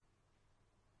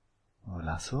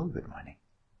Lasso, good morning.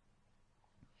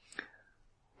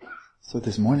 So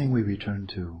this morning we return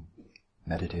to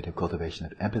meditative cultivation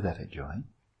of empathetic joy.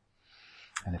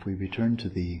 And if we return to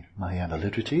the Mahayana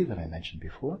liturgy that I mentioned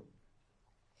before,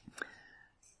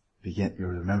 you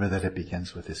remember that it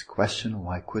begins with this question,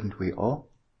 why couldn't we all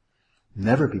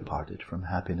never be parted from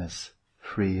happiness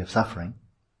free of suffering?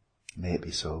 May it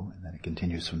be so, and then it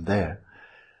continues from there.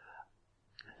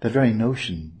 That very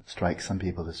notion strikes some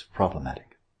people as problematic.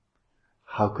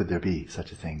 How could there be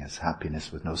such a thing as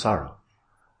happiness with no sorrow?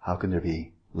 How can there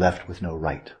be left with no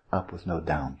right, up with no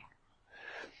down?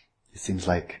 It seems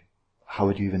like, how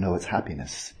would you even know it's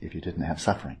happiness if you didn't have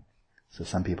suffering? So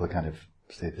some people kind of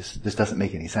say, this doesn't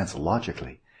make any sense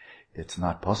logically. It's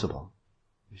not possible.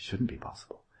 It shouldn't be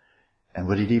possible. And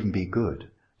would it even be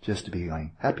good just to be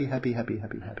going happy, happy, happy,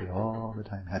 happy, happy all the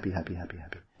time, happy, happy, happy,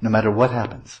 happy, no matter what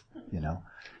happens,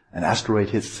 An asteroid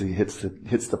hits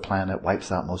the planet, wipes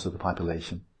out most of the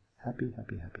population. Happy,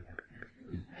 happy, happy, happy,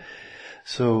 happy.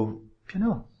 So,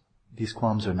 these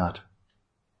qualms are not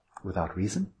without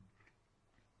reason.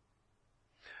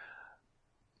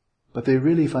 But they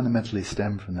really fundamentally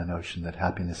stem from the notion that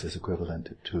happiness is equivalent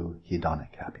to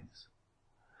hedonic happiness.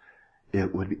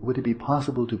 Would it be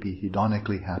possible to be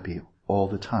hedonically happy all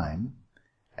the time?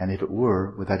 And if it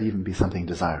were, would that even be something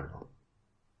desirable?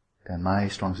 And my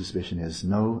strong suspicion is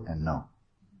no and no.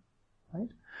 Right?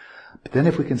 But then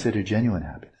if we consider genuine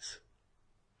happiness,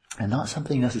 and not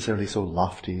something necessarily so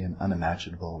lofty and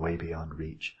unimaginable, way beyond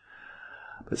reach,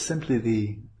 but simply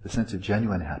the sense of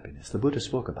genuine happiness the Buddha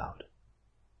spoke about.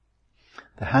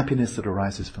 The happiness that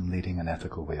arises from leading an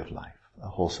ethical way of life, a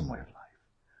wholesome way of life.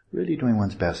 Really doing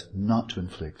one's best not to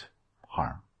inflict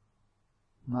harm.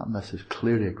 Not unless there's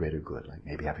clearly a greater good, like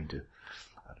maybe having to,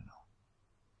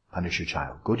 punish your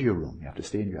child. Go to your room. You have to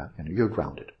stay in you're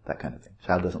grounded. That kind of thing.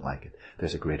 Child doesn't like it.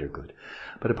 There's a greater good.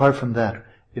 But apart from that,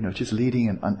 just leading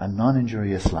a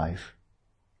non-injurious life,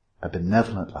 a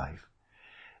benevolent life,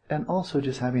 and also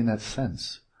just having that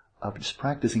sense of just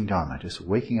practicing Dharma, just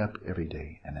waking up every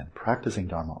day and then practicing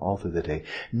Dharma all through the day,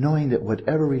 knowing that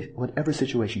whatever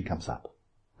situation comes up,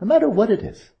 no matter what it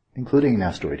is, including an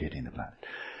asteroid hitting the planet,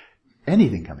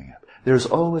 anything coming up, there's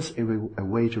always a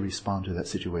way to respond to that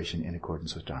situation in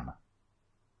accordance with Dharma.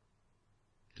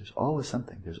 There's always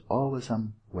something. There's always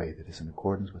some way that is in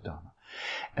accordance with Dharma.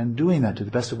 And doing that to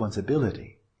the best of one's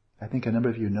ability, I think a number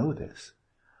of you know this,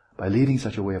 by leading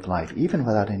such a way of life, even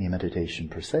without any meditation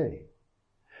per se,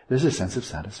 there's a sense of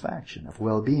satisfaction, of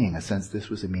well-being, a sense this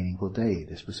was a meaningful day,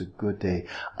 this was a good day,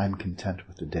 I'm content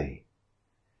with the day.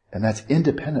 And that's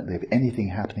independently of anything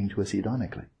happening to us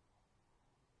hedonically.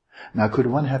 Now, could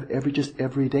one have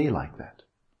every day like that?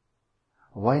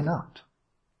 Why not?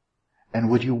 And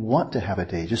would you want to have a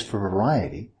day just for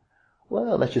variety?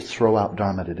 Well, let's just throw out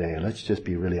Dharma today. Let's just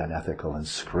be really unethical and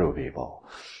screw people.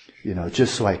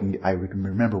 Just so I can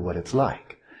remember what it's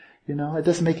like. It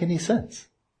doesn't make any sense.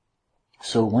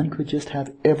 So one could just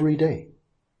have every day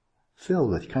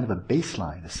filled with kind of a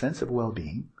baseline, a sense of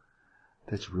well-being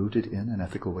that's rooted in an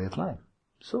ethical way of life.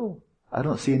 So I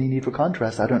don't see any need for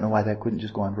contrast. I don't know why that couldn't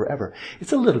just go on forever.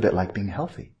 It's a little bit like being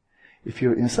healthy.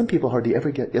 Some people hardly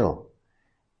ever get ill.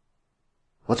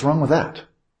 What's wrong with that?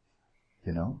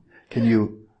 Can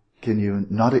you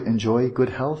not enjoy good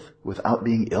health without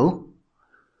being ill?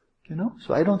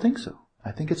 So I don't think so.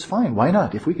 I think it's fine. Why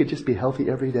not? If we could just be healthy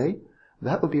every day,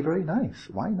 that would be very nice.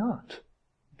 Why not?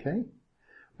 Okay?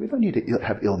 We don't need to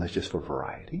have illness just for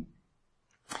variety.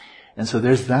 And so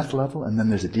there's that level, and then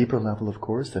there's a deeper level, of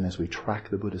course, then as we track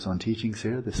the Buddha's own teachings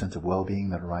here, the sense of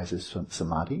well-being that arises from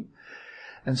samadhi.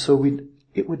 And so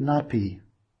it would not be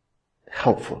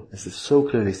helpful, as is so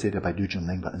clearly stated by Dujun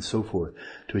Lingpa and so forth,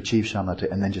 to achieve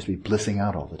shamatha and then just be blissing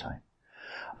out all the time.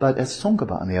 But as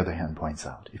Tsongkhapa, on the other hand, points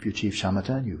out, if you achieve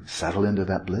shamatha and you settle into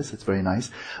that bliss, it's very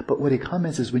nice. But what he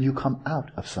comments is when you come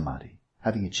out of samadhi,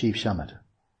 having achieved shamatha,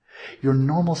 your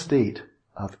normal state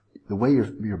of the way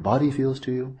your body feels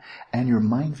to you and your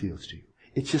mind feels to you,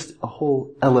 it's just a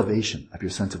whole elevation of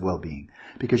your sense of well-being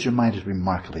because your mind is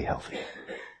remarkably healthy.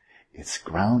 It's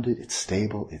grounded, it's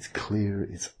stable, it's clear,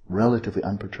 it's relatively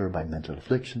unperturbed by mental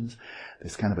afflictions.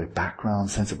 There's kind of a background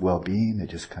sense of well-being that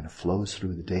just kind of flows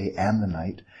through the day and the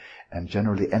night, and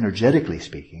generally, energetically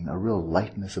speaking, a real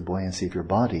lightness, a buoyancy of your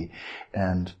body.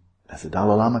 And as the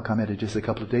Dalai Lama commented just a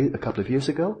couple of years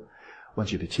ago,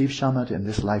 once you've achieved shamatha in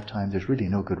this lifetime, there's really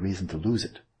no good reason to lose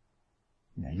it.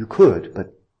 You could,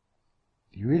 but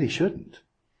you really shouldn't.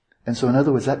 And so in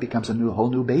other words, that becomes a whole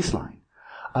new baseline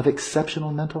of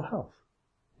exceptional mental health.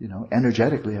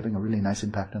 Energetically having a really nice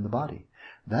impact on the body.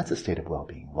 That's a state of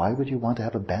well-being. Why would you want to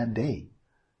have a bad day?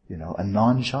 A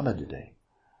non-shamatha day?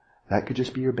 That could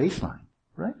just be your baseline.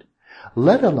 right?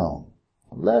 Let alone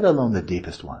the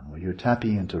deepest one, where you're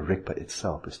tapping into Rigpa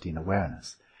itself, pristine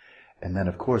awareness. And then,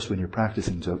 of course, when you're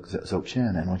practicing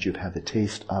Dzogchen, and once you've had the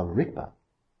taste of Rigpa,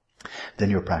 then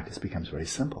your practice becomes very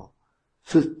simple.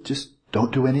 So just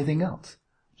don't do anything else.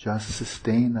 Just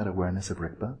sustain that awareness of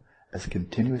Rigpa as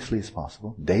continuously as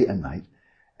possible, day and night,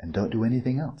 and don't do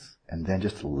anything else. And then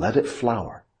just let it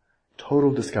flower.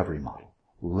 Total discovery model.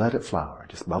 Let it flower.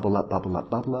 Just bubble up, bubble up,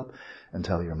 bubble up,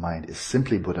 until your mind is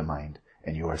simply Buddha mind,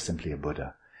 and you are simply a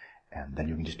Buddha. And then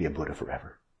you can just be a Buddha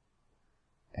forever.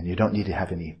 And you don't need to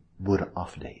have any Buddha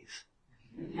off days.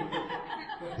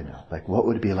 Like what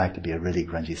would it be like to be a really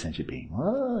grungy sentient being?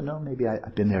 Oh, no, maybe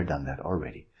I've been there, done that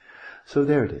already. So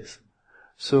there it is.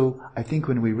 So I think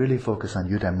when we really focus on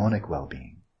eudaimonic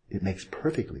well-being, it makes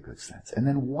perfectly good sense. And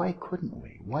then why couldn't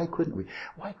we? Why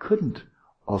couldn't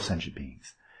all sentient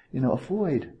beings,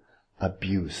 avoid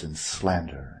abuse and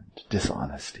slander and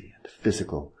dishonesty and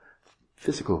physical,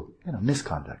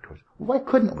 misconduct towards? Why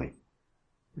couldn't we?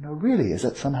 Really, is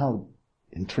that somehow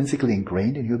intrinsically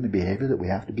ingrained in human behavior that we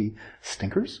have to be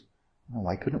stinkers?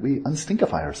 Why couldn't we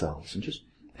unstinkify ourselves and just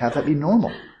have that be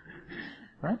normal?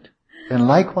 Right? And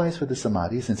likewise for the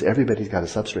samadhi, since everybody's got a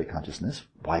substrate consciousness,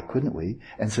 why couldn't we?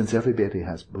 And since everybody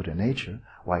has Buddha nature,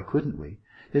 why couldn't we?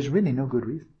 There's really no good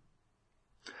reason.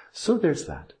 So there's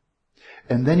that.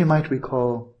 And then you might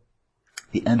recall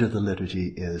the end of the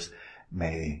liturgy is,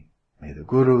 may the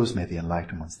gurus, may the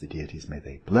enlightened ones, the deities, may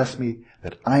they bless me,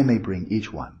 that I may bring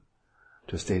each one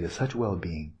to a state of such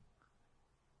well-being,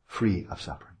 free of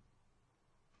suffering.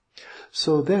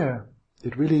 So there,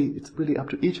 it's really up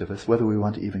to each of us whether we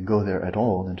want to even go there at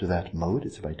all into that mode.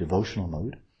 It's a very devotional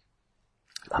mode.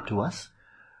 Up to us.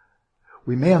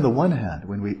 We may, on the one hand,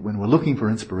 when we're looking for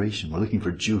inspiration, we're looking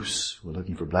for juice, we're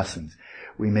looking for blessings,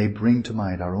 we may bring to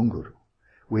mind our own guru.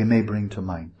 We may bring to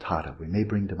mind Tara. We may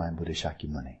bring to mind Buddha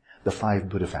Shakyamuni, the 5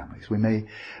 Buddha families. We may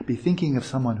be thinking of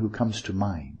someone who comes to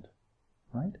mind,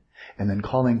 right? And then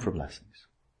calling for blessings.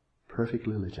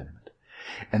 Perfectly legitimate.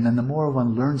 And then the more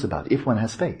one learns about, if one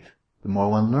has faith, the more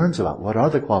one learns about what are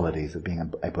the qualities of being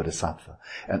a Bodhisattva,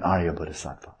 an Arya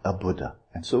Bodhisattva, a Buddha,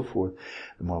 and so forth,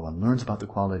 the more one learns about the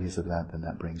qualities of that, then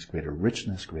that brings greater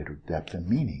richness, greater depth and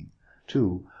meaning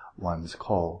to one's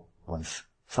call, one's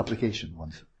supplication,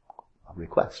 one's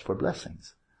request for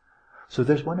blessings. So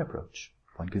there's one approach.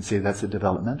 One can say that's a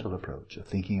developmental approach of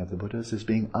thinking of the Buddhas as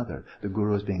being other, the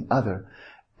Guru as being other,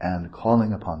 and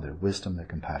calling upon their wisdom, their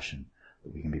compassion,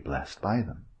 that we can be blessed by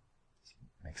them.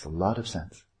 It makes a lot of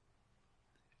sense.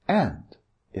 And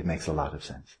it makes a lot of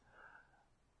sense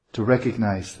to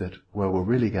recognize that where we're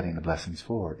really getting the blessings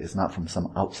for is not from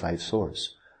some outside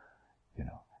source.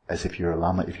 As if your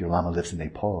lama lives in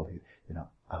Nepal,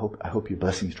 I hope your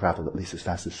blessings travel at least as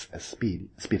fast as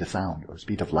speed of sound or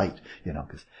speed of light,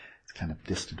 because it's kind of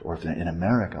distant. Or if in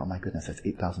America, oh my goodness, that's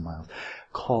 8,000 miles.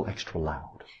 Call extra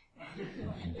loud.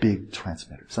 Big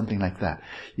transmitter, something like that.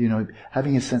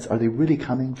 Having a sense, are they really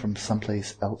coming from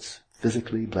someplace else?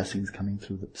 Physically, blessings coming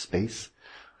through the space?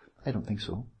 I don't think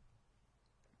so.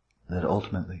 That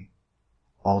ultimately,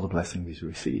 all the blessings we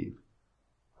receive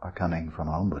are coming from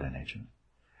our own Buddha nature.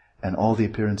 And all the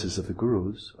appearances of the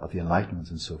gurus, of the enlightened ones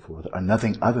and so forth, are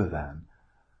nothing other than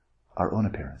our own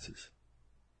appearances.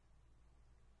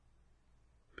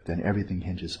 But then everything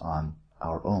hinges on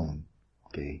our own,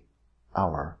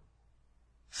 our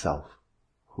self,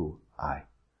 who, I,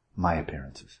 my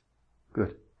appearances.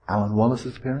 Good. Alan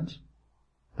Wallace's appearance?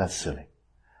 That's silly.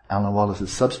 Alan Wallace's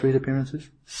substrate appearances?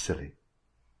 Silly.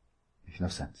 Makes no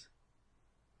sense.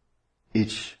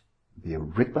 Each, the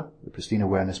Rigpa, the pristine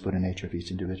awareness, Buddha nature of each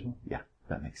individual? Yeah,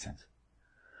 that makes sense.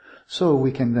 So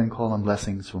we can then call on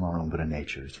blessings from our own Buddha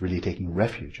nature. It's really taking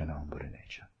refuge in our own Buddha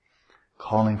nature.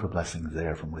 Calling for blessings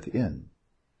there from within.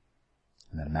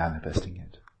 And then manifesting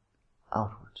it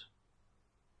outwards.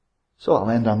 So I'll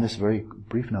end on this very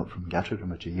brief note from Gacho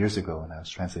Rinpoche years ago when I was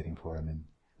translating for him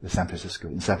in San Francisco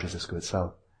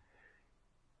itself.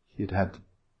 We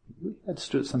had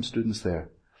some students there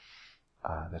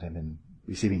that had been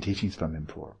receiving teachings from him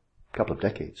for a couple of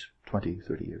decades, 20,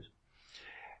 30 years.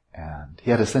 And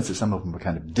he had a sense that some of them were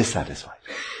kind of dissatisfied,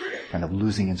 kind of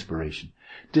losing inspiration,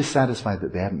 dissatisfied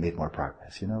that they hadn't made more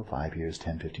progress. 5 years,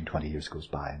 10, 15, 20 years goes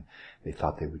by and they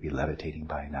thought they would be levitating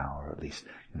by now, or at least,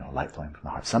 light flowing from the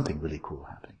heart, something really cool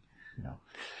happening,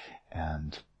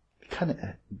 And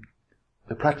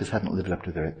the practice hadn't lived up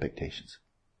to their expectations,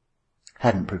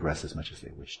 hadn't progressed as much as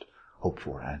they wished, hoped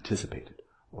for, anticipated,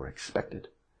 or expected.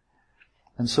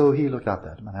 And so he looked up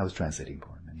at him, and I was translating for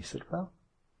him, and he said, well,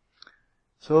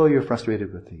 so you're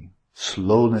frustrated with the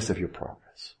slowness of your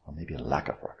progress, or maybe a lack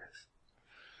of progress.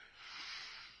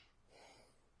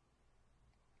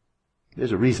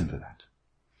 There's a reason for that.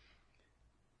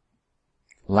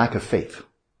 Lack of faith.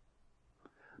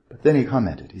 But then he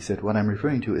commented, he said, what I'm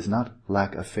referring to is not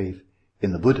lack of faith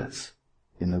in the Buddhas,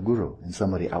 in the Guru, in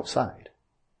somebody outside.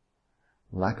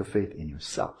 Lack of faith in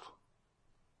yourself.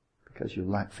 Because you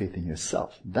lack faith in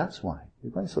yourself. That's why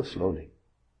you're going so slowly.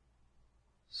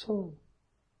 So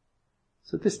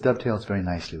this dovetails very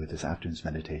nicely with this afternoon's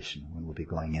meditation, when we'll be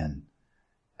going in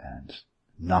and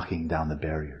knocking down the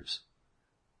barriers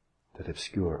that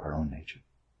obscure our own nature.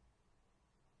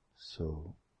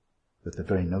 So, that the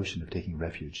very notion of taking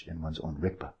refuge in one's own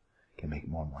rikpa can make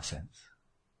more and more sense.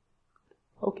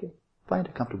 Okay, find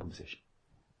a comfortable position.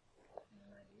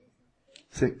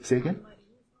 Say again?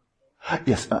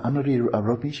 Yes, Anne-Marie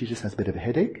wrote me, she just has a bit of a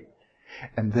headache.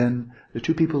 And then the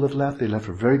two people have left, they left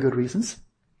for very good reasons.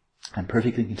 I'm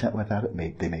perfectly content with that.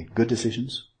 They made good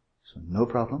decisions, so no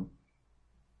problem.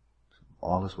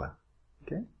 All is well.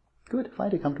 Okay? Good,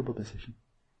 find a comfortable position.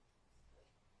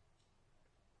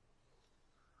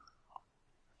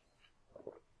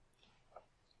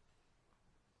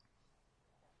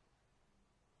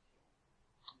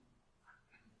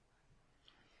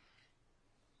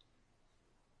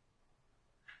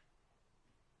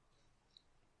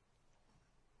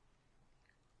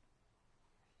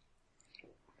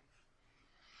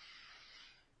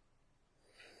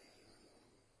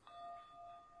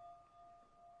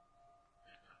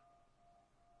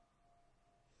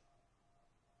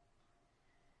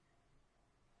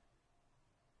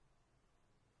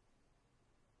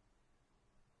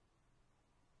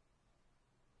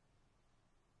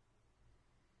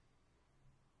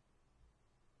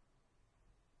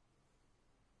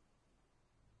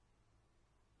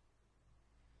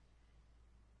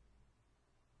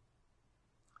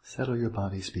 Settle your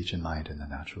body, speech, and mind in the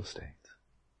natural state.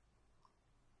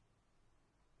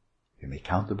 You may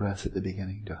count the breaths at the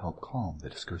beginning to help calm the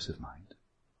discursive mind.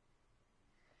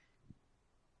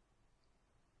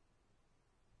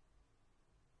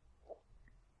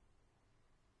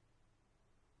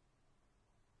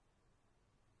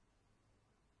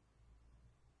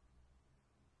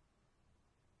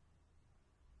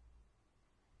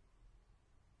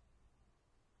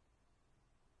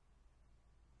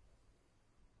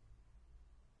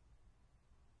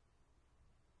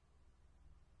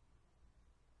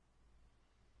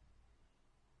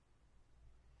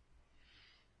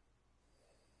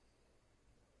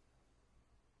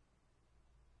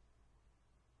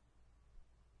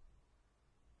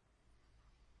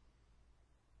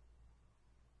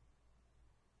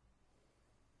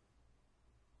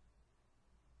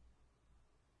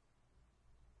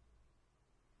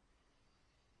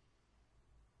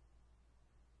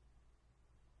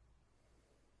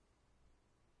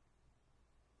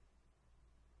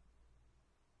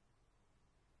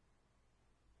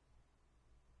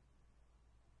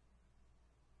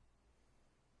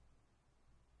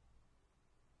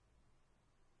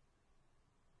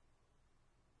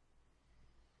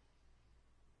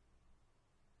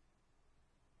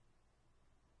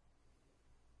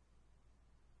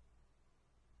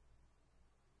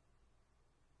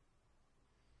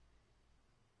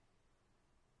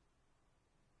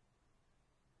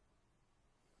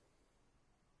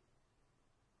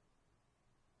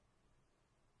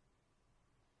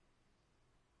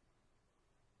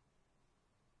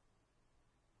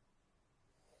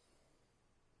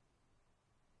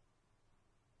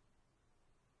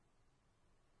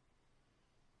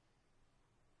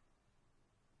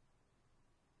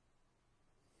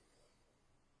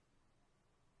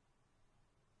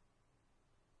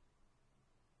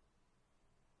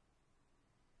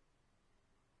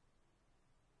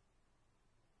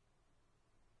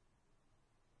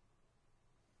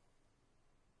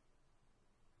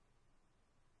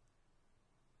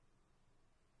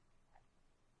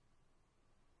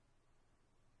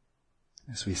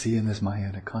 As we see in this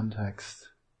Mahayana context,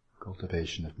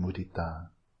 cultivation of mudita,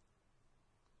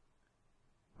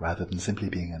 rather than simply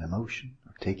being an emotion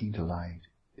or taking delight,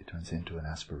 it turns into an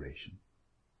aspiration.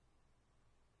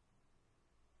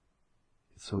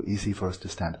 It's so easy for us to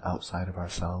stand outside of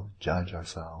ourselves, judge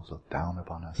ourselves, look down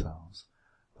upon ourselves.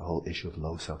 The whole issue of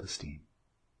low self-esteem.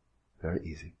 Very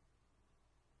easy.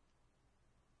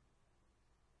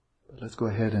 But let's go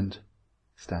ahead and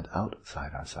stand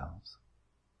outside ourselves,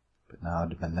 but now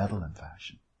in a benevolent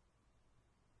fashion.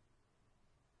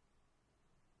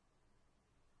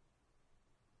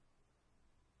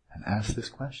 And ask this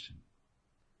question: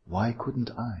 why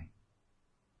couldn't I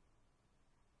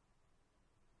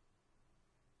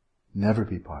never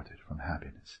be parted from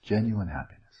happiness, genuine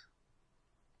happiness,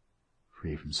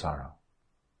 free from sorrow?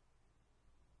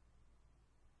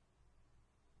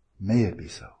 May it be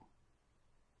so.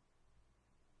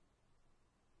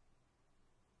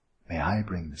 I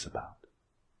bring this about.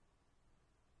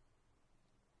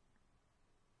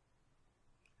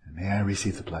 And may I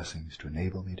receive the blessings to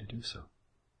enable me to do so.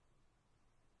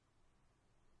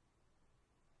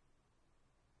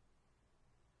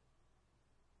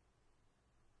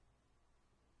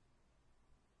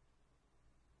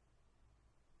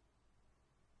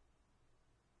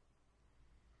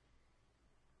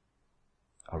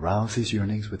 Arouse these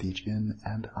yearnings with each in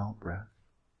and out breath,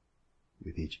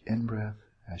 with each in-breath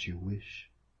as you wish.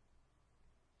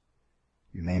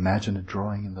 You may imagine a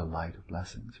drawing in the light of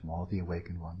blessings from all the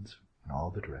awakened ones in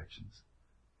all the directions,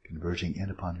 converging in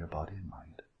upon your body and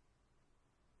mind.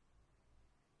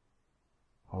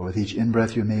 Or with each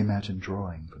in-breath you may imagine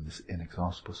drawing from this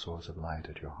inexhaustible source of light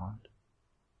at your heart,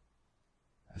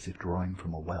 as if drawing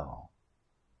from a well.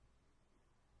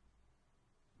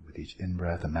 With each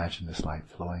in-breath, imagine this light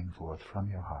flowing forth from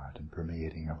your heart and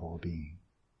permeating your whole being.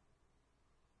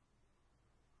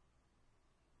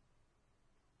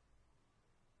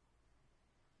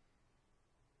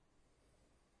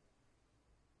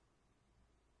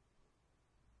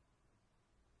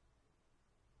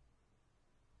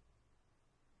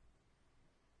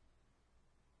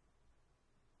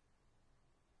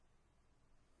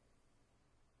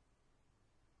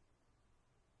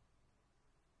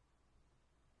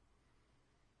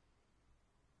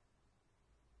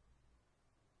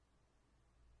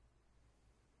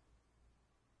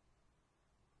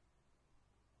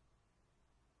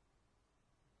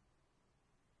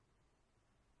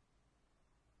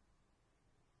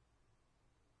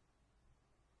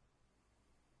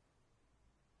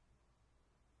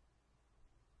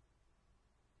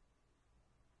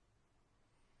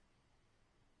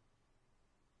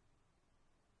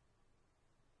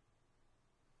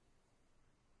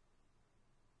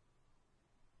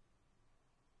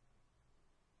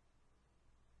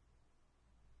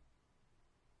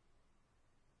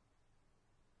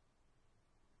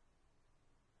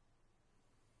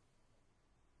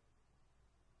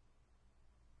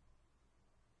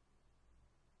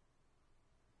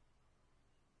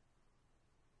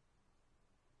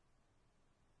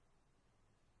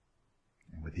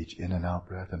 With each in and out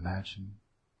breath, imagine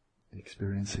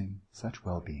experiencing such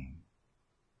well-being,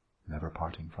 never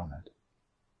parting from it.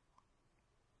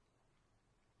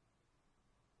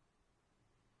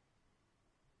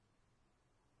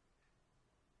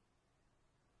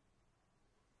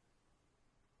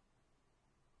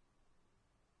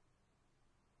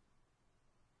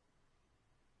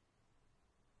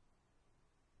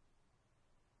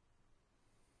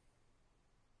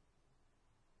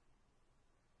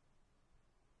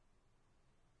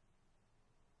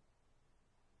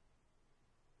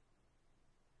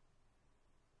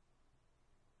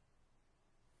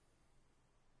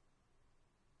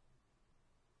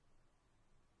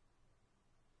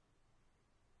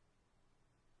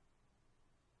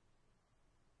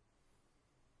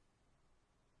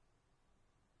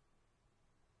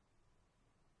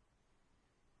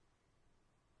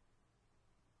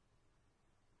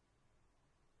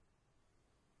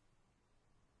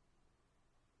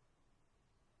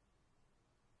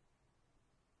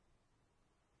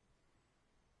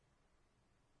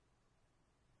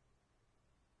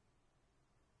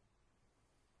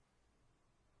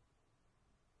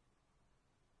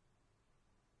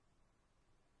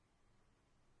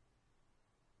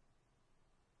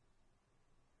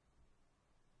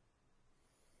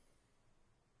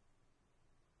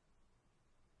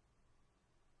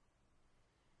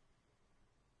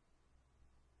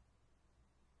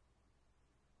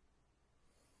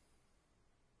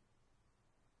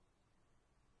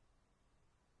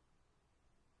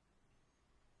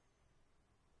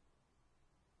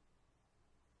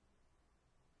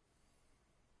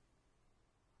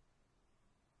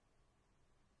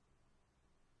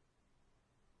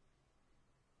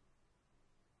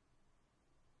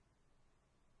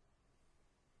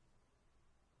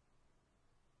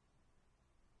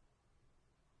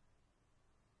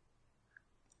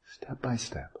 Step by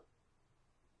step,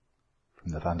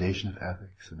 from the foundation of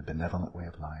ethics and the benevolent way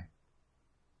of life,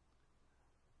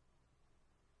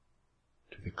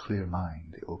 to the clear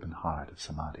mind, the open heart of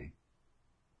samadhi,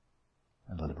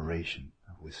 and the liberation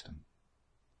of wisdom.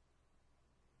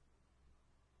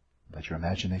 Let your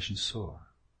imagination soar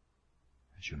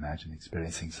as you imagine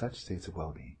experiencing such states of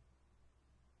well-being.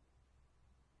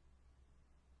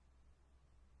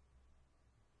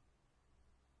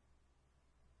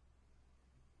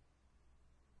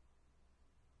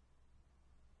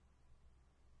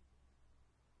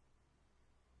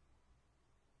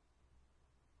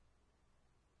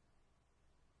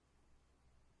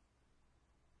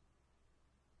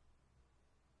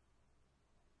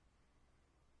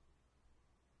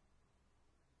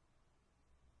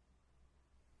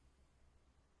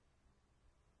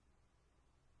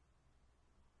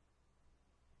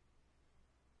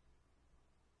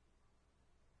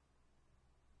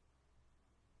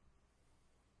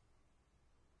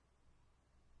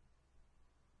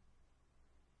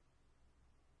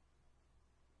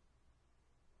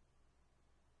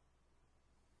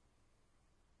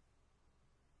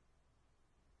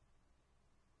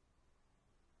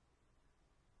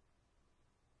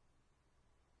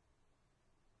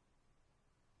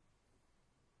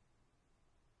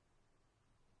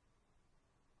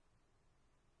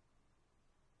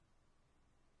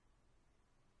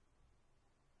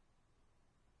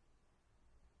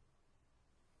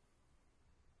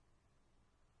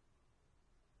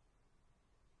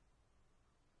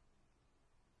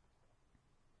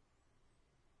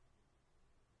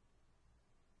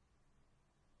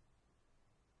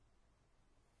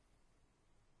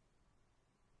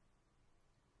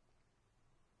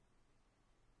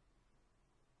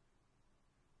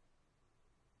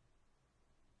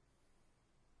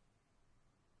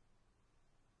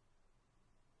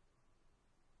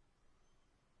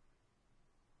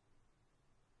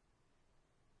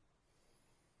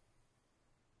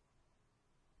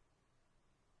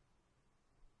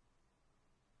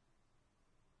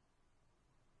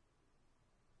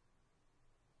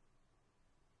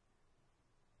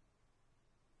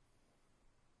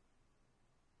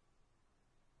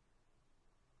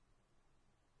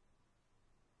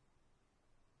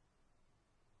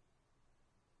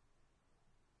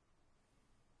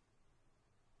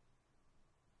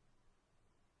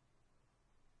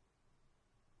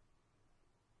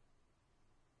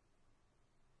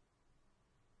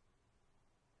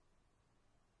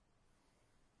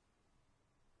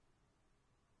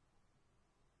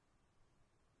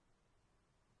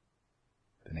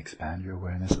 expand your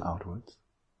awareness outwards,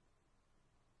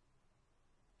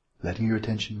 letting your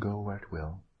attention go where it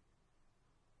will,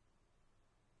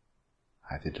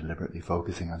 either deliberately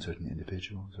focusing on certain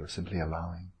individuals or simply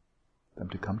allowing them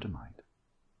to come to mind.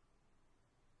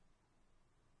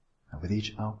 And with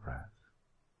each out-breath,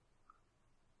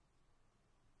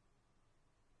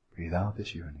 breathe out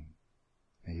this yearning.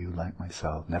 May you, like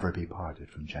myself, never be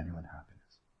parted from genuine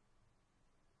happiness,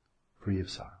 free of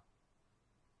sorrow.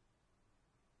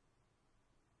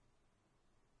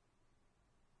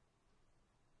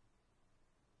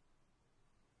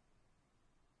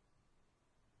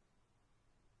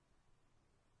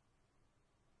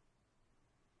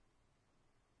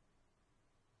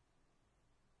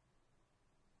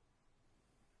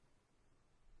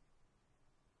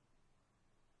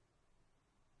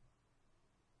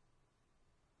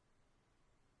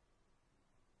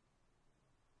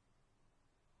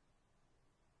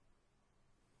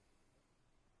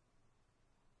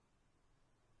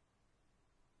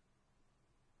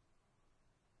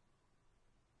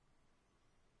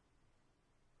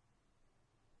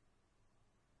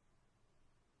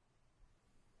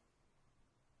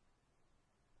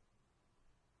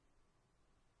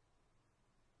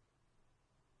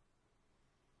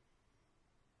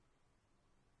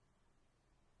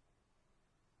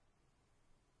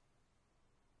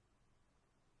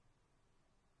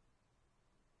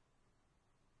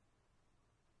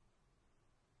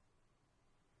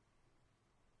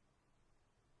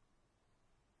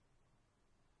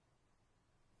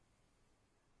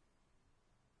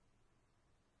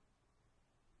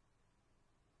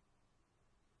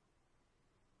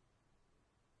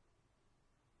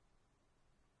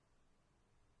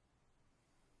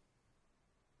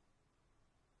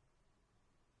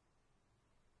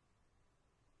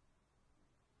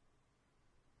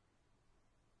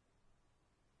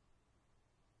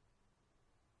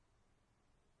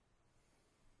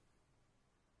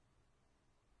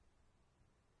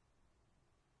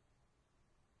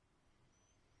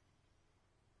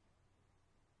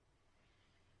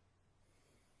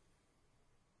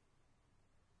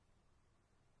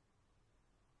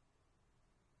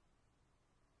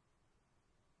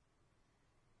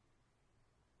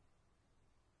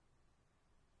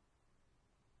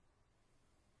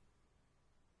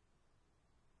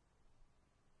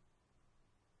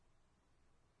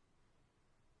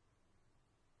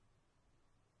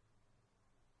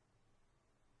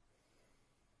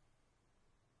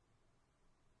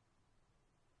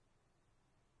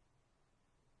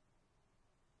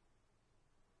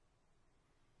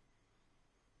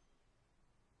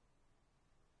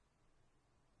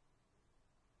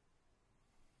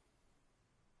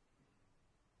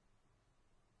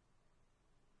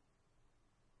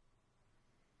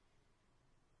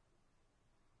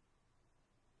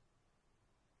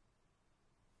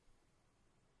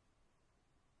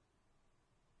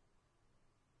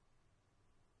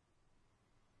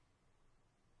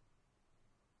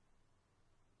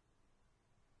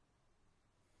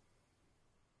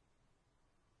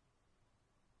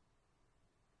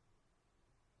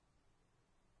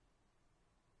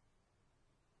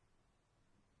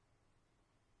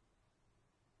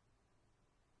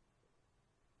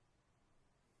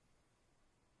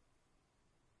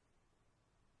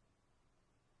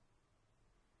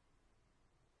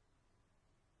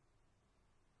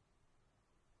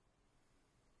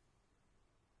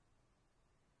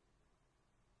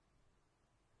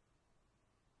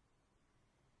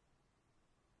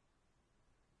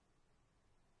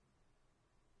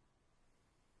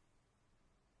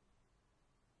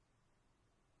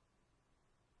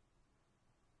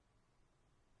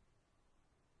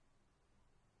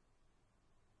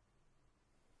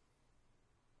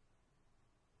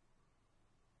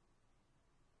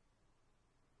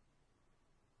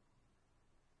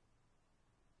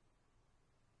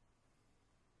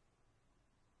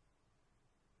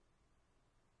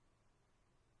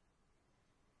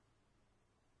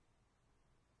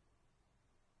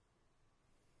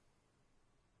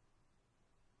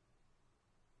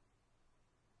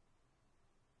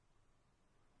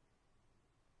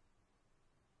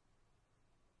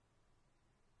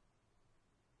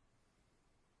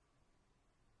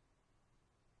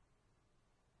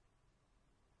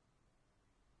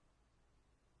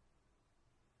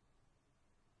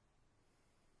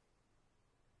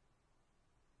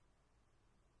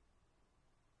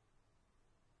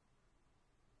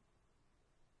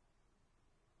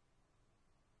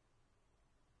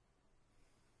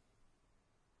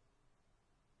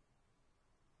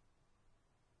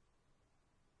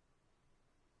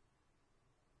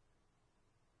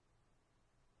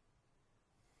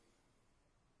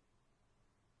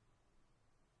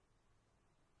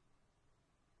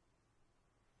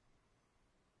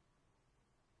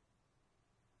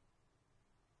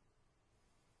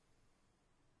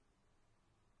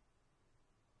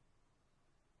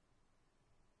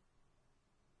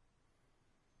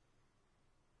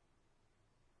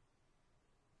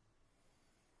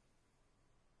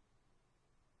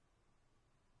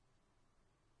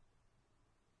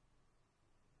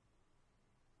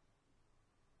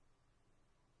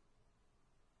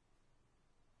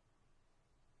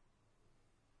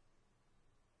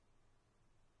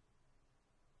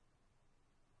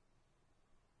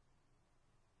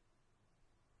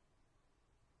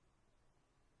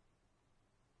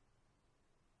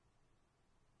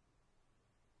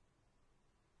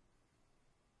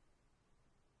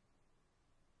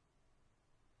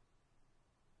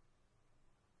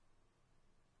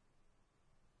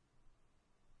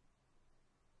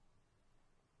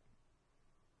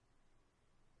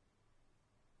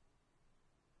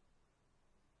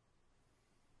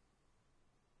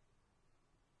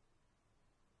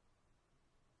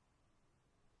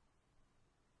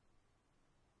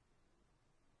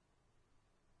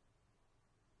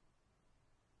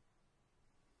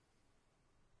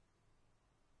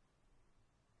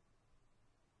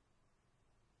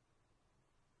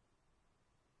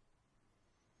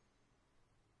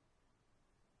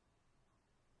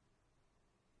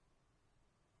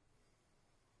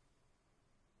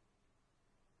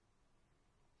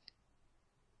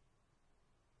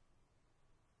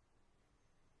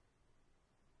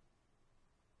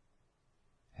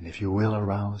 And if you will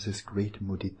arouse this great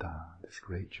mudita, this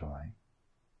great joy,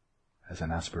 as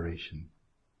an aspiration,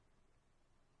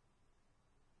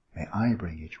 may I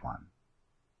bring each one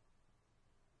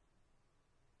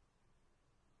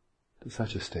to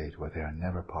such a state where they are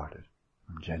never parted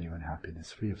from genuine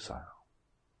happiness, free of sorrow.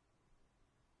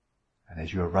 And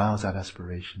as you arouse that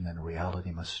aspiration, then reality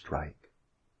must strike.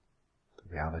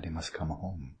 The reality must come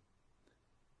home.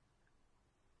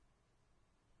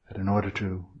 That in order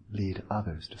to lead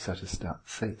others to such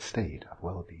a state of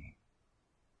well-being,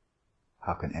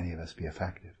 how can any of us be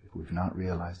effective if we've not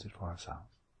realized it for ourselves?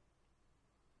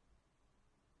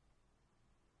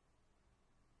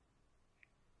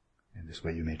 In this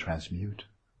way you may transmute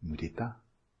mudita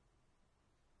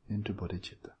into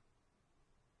bodhicitta.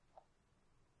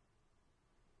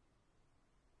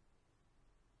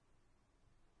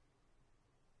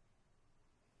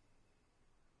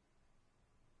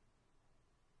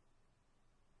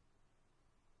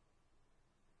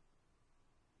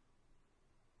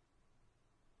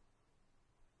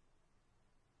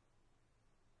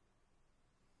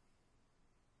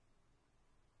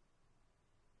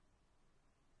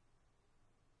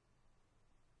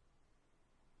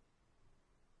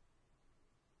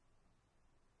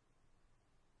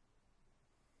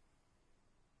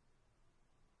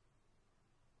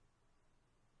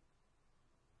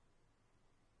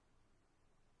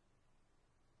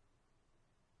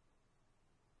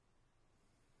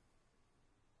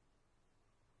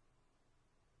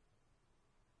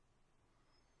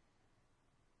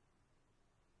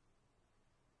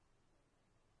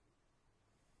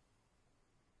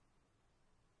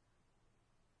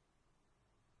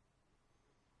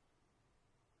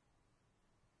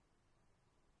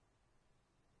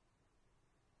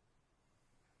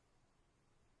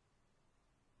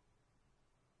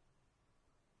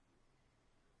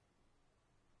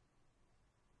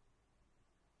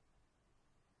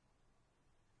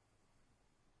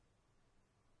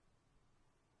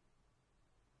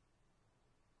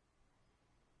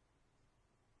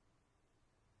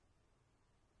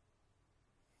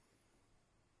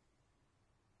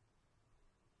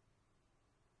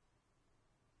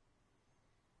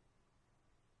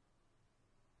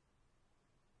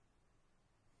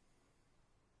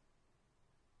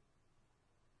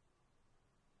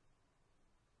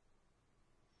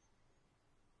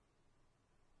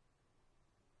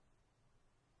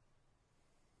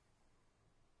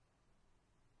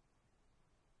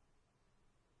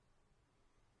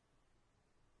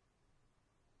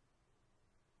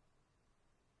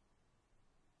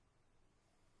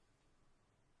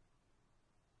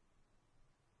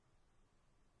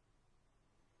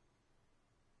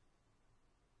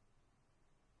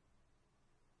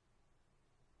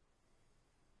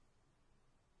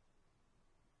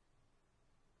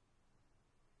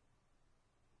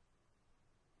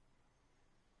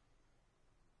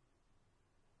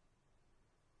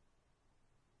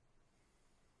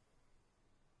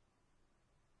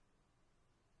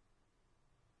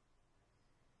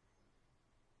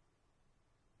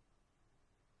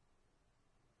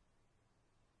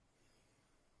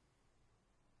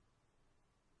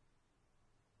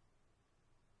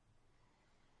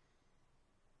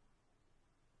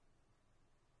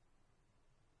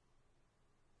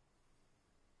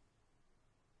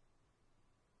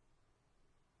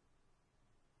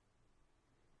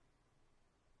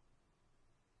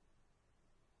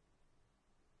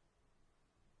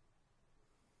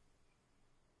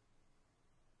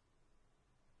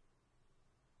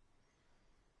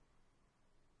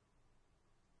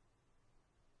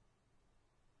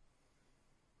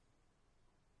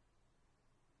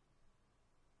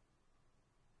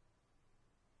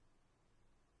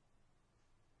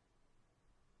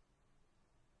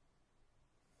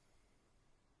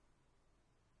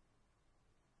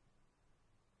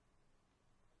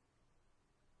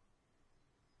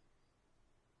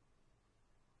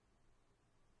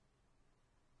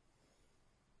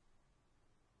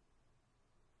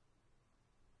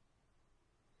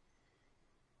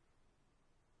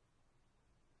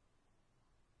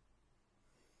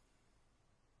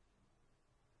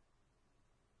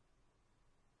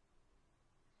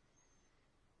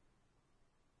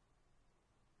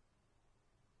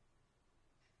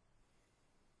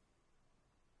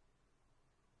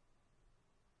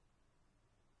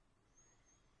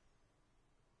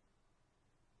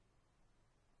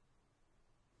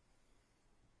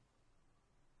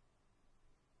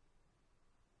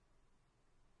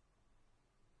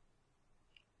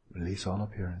 Release all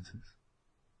appearances.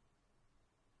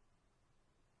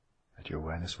 Let your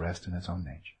awareness rest in its own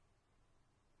nature.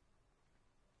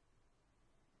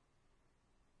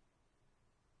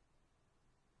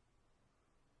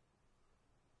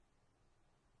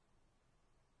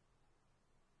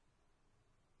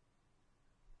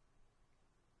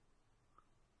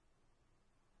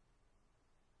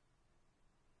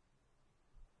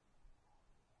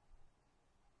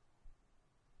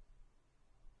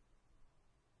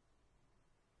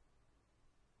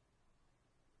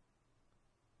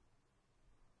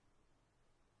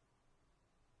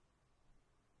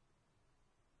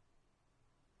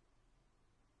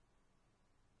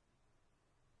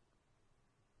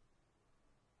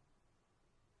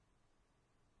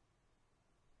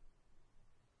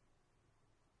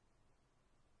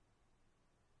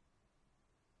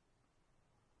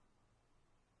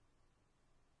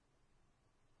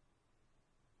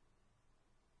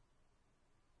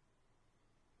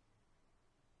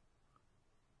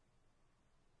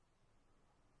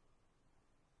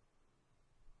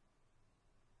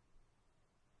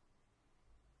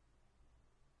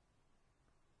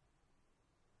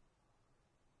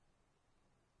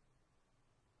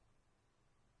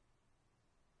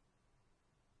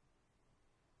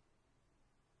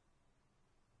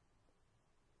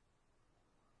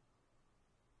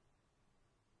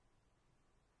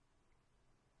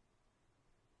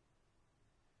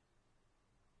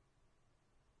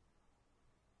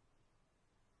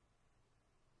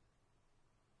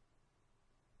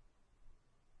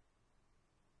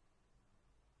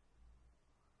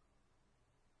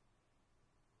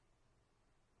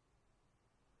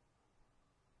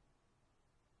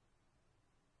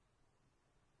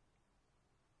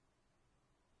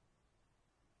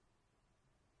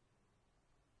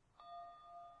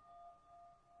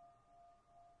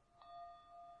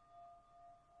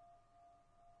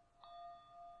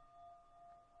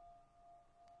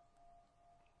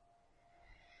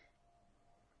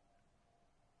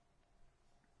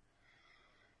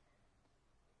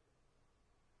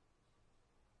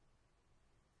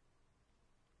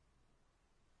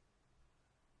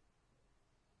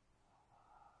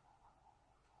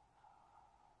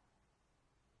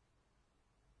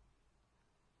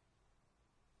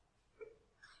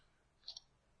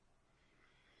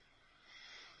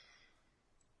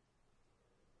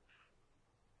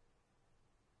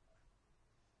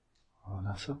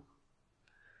 Not so?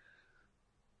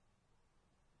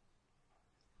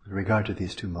 With regard to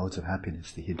these two modes of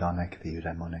happiness, the hedonic, the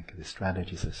eudaimonic, the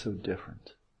strategies are so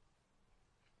different.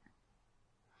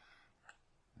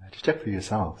 To check for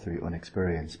yourself through your own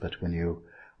experience, but when you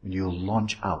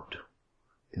launch out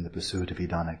in the pursuit of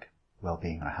hedonic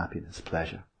well-being or happiness,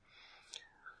 pleasure,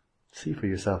 see for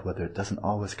yourself whether it doesn't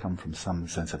always come from some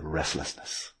sense of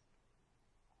restlessness,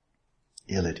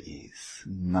 ill at ease,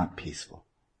 not peaceful,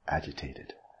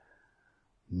 agitated,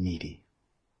 needy,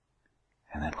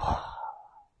 and then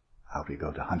out we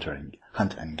go to hunt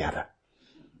and gather,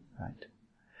 right?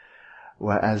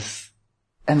 Whereas,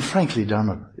 and frankly,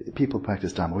 Dharma, people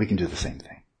practice Dharma, we can do the same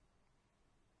thing.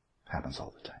 Happens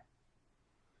all the time.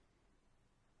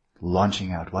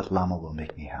 Launching out, what Lama will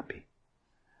make me happy?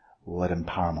 What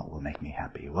empowerment will make me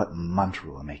happy? What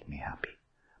mantra will make me happy?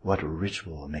 What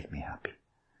ritual will make me happy?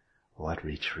 What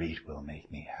retreat will make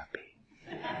me happy?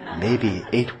 Maybe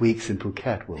 8 weeks in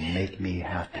Phuket will make me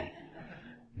happy.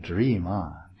 Dream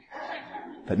on.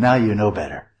 But now you know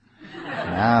better.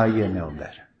 Now you know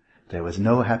better. There was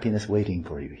no happiness waiting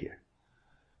for you here.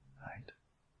 Right?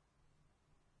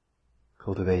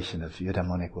 Cultivation of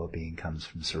eudaimonic well-being comes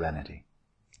from serenity.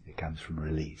 It comes from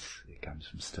release. It comes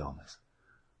from stillness.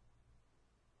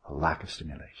 A lack of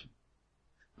stimulation.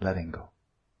 Letting go.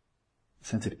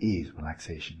 Sense of ease,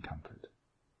 relaxation, comfort.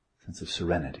 Sense of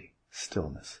serenity,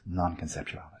 stillness,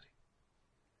 non-conceptuality.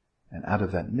 And out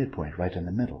of that midpoint, right in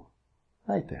the middle,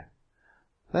 right there,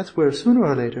 that's where sooner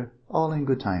or later, all in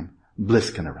good time, bliss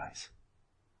can arise.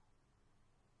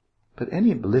 But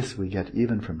any bliss we get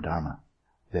even from Dharma,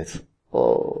 that's,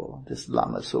 oh, this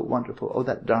Lama is so wonderful, oh,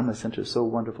 that Dharma center is so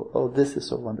wonderful, oh, this is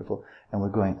so wonderful, and we're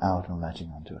going out and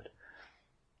latching onto it.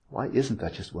 Why isn't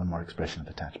that just one more expression of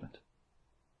attachment?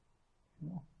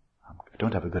 I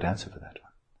don't have a good answer for that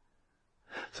one.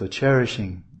 So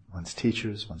cherishing one's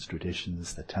teachers, one's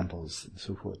traditions, the temples, and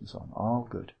so forth and so on, all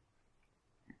good.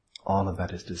 All of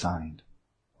that is designed.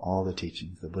 All the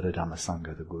teachings, the Buddha, Dhamma,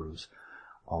 Sangha, the gurus,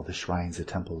 all the shrines, the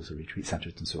temples, the retreat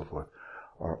centers, and so forth,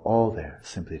 are all there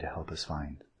simply to help us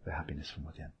find the happiness from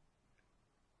within.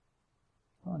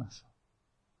 Oh, no, so.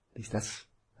 At least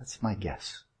that's my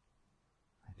guess.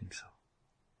 I think so.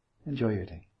 Enjoy your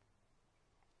day.